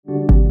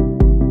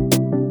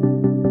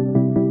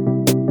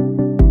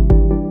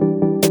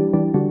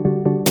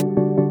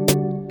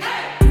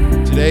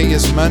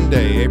is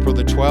Monday, April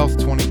the 12th,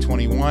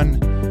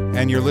 2021,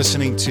 and you're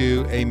listening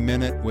to A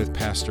Minute with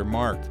Pastor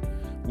Mark.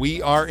 We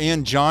are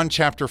in John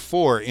chapter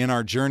 4 in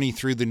our journey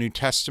through the New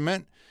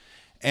Testament,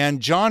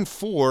 and John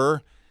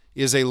 4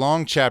 is a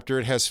long chapter.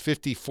 It has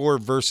 54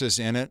 verses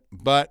in it,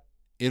 but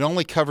it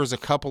only covers a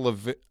couple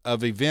of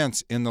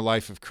events in the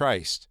life of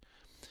Christ.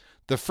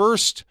 The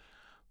first,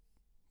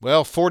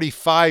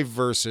 45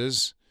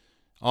 verses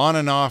on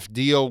and off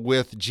deal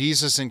with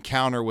Jesus'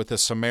 encounter with a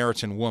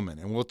Samaritan woman.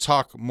 And we'll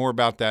talk more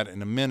about that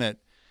in a minute.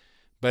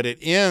 But it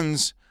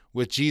ends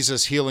with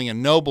Jesus healing a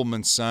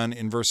nobleman's son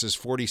in verses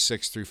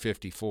 46 through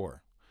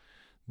 54.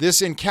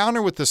 This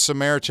encounter with the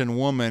Samaritan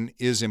woman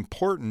is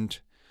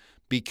important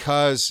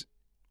because,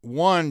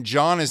 one,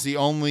 John is the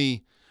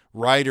only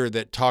writer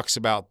that talks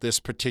about this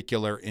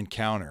particular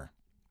encounter.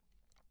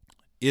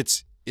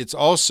 It's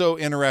also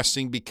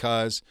interesting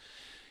because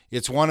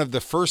it's one of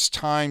the first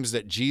times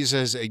that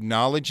Jesus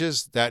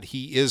acknowledges that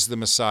he is the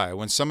Messiah.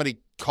 When somebody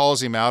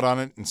calls him out on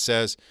it and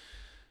says,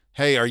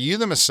 "Hey, are you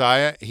the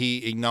Messiah?"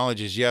 he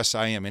acknowledges, "Yes,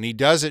 I am." And he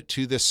does it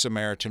to this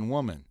Samaritan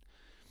woman.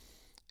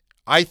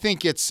 I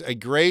think it's a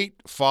great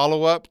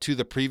follow-up to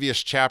the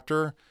previous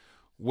chapter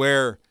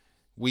where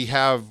we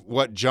have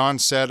what John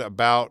said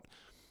about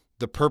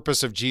the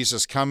purpose of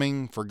Jesus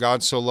coming. For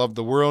God so loved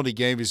the world, he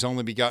gave his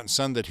only begotten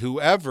Son, that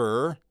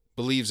whoever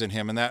believes in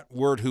him, and that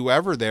word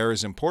whoever there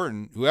is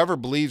important, whoever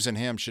believes in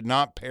him should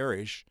not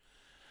perish,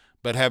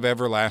 but have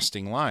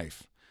everlasting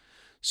life.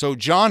 So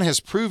John has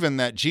proven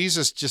that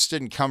Jesus just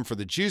didn't come for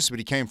the Jews, but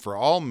he came for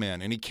all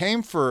men, and he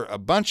came for a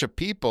bunch of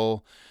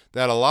people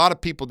that a lot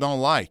of people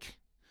don't like.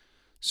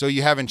 So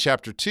you have in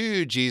chapter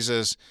 2,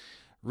 Jesus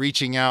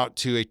reaching out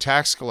to a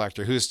tax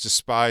collector who is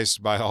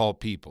despised by all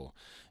people.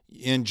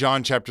 In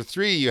John chapter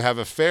 3, you have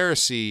a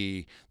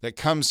Pharisee that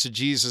comes to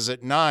Jesus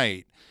at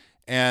night,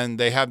 and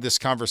they have this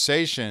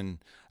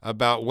conversation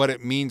about what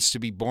it means to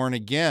be born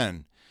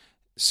again.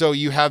 So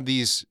you have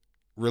these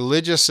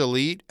religious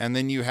elite, and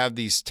then you have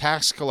these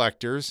tax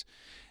collectors,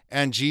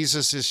 and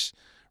Jesus is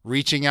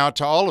reaching out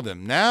to all of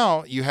them.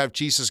 Now you have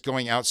Jesus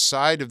going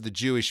outside of the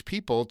Jewish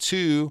people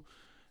to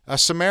a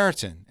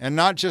Samaritan, and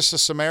not just a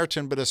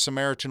Samaritan, but a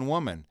Samaritan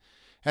woman.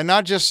 And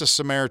not just a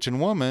Samaritan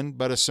woman,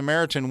 but a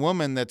Samaritan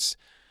woman that's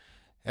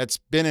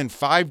been in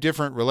 5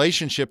 different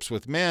relationships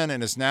with men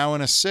and is now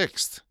in a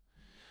 6th.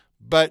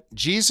 But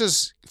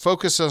Jesus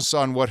focuses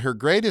on what her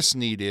greatest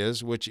need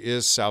is, which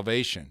is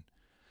salvation.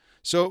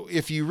 So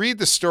if you read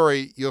the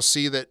story, you'll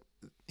see that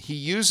he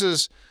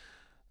uses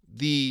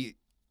the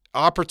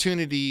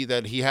opportunity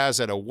that he has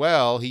at a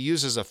well, he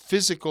uses a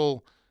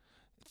physical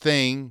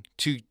thing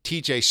to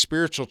teach a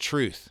spiritual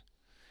truth.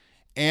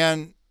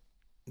 And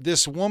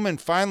this woman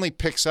finally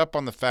picks up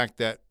on the fact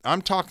that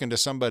I'm talking to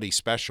somebody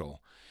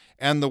special.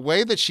 And the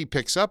way that she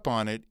picks up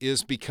on it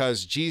is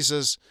because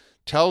Jesus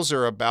tells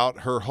her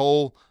about her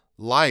whole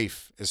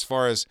life as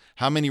far as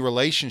how many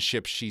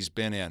relationships she's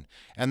been in.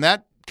 And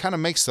that kind of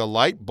makes the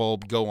light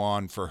bulb go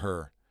on for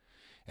her.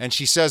 And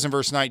she says in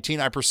verse 19,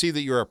 "I perceive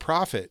that you're a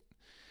prophet."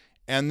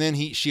 And then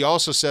she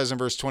also says in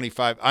verse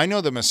 25, "I know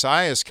the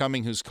Messiah is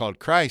coming who's called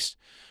Christ.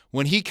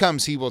 When he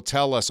comes, he will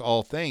tell us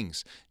all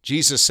things."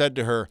 Jesus said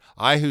to her,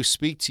 "I who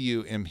speak to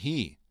you am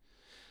he."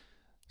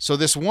 So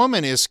this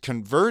woman is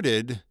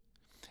converted,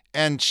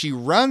 and she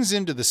runs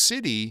into the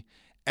city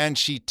and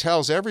she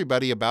tells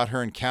everybody about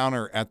her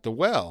encounter at the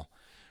well.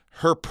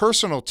 Her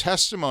personal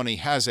testimony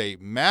has a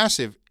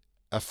massive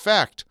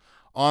effect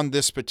on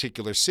this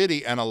particular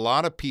city, and a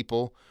lot of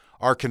people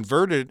are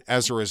converted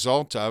as a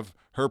result of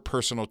her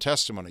personal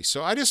testimony.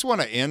 So I just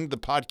want to end the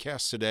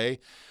podcast today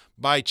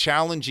by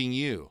challenging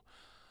you.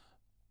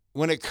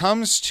 When it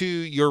comes to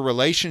your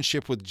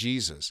relationship with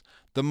Jesus,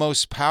 the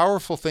most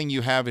powerful thing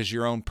you have is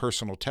your own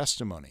personal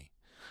testimony.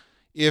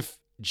 If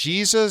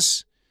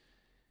Jesus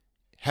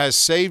has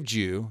saved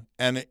you,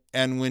 and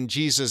when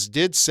Jesus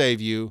did save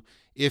you,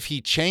 if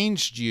he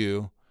changed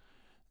you,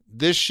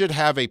 this should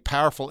have a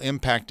powerful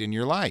impact in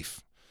your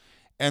life.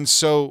 And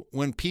so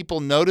when people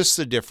notice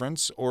the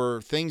difference,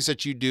 or things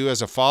that you do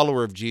as a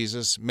follower of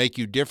Jesus make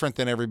you different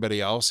than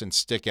everybody else and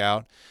stick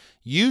out,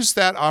 use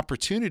that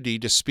opportunity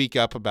to speak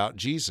up about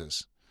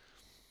Jesus.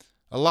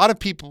 A lot of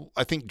people,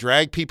 I think,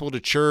 drag people to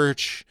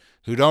church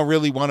who don't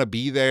really want to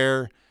be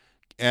there.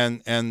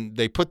 And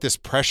they put this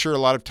pressure a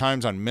lot of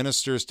times on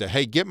ministers to,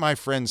 "Hey, get my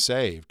friend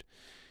saved."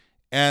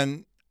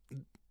 And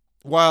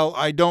while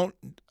I don't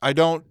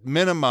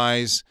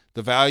minimize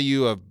the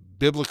value of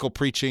biblical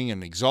preaching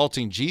and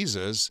exalting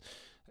Jesus,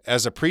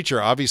 as a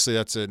preacher, obviously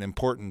that's an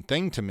important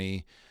thing to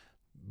me,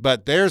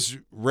 but there's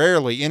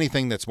rarely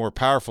anything that's more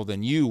powerful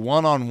than you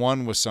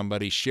one-on-one with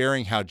somebody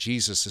sharing how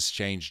Jesus has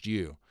changed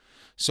you.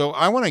 So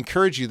I want to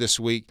encourage you this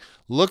week,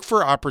 look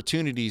for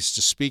opportunities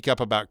to speak up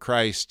about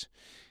Christ,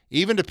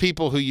 even to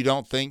people who you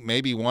don't think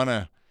maybe want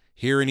to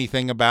hear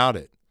anything about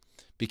it.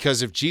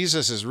 Because if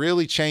Jesus has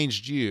really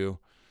changed you,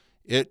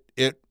 it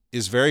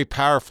is very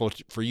powerful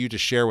for you to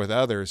share with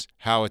others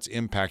how it's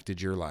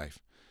impacted your life.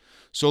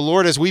 So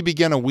Lord, as we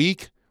begin a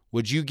week,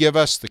 would you give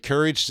us the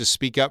courage to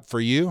speak up for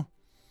you?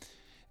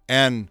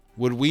 And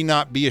would we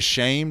not be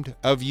ashamed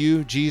of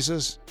you,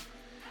 Jesus?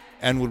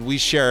 And would we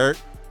share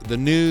the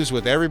news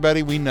with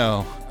everybody we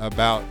know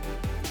about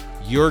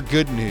your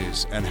good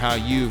news and how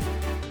you've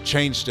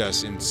changed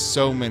us in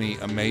so many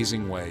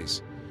amazing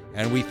ways?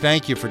 And we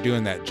thank you for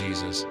doing that,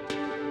 Jesus.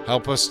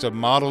 Help us to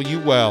model you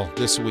well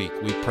this week,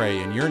 we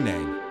pray in your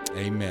name.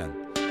 Amen.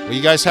 Well,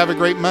 you guys have a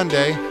great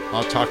Monday.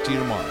 I'll talk to you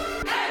tomorrow.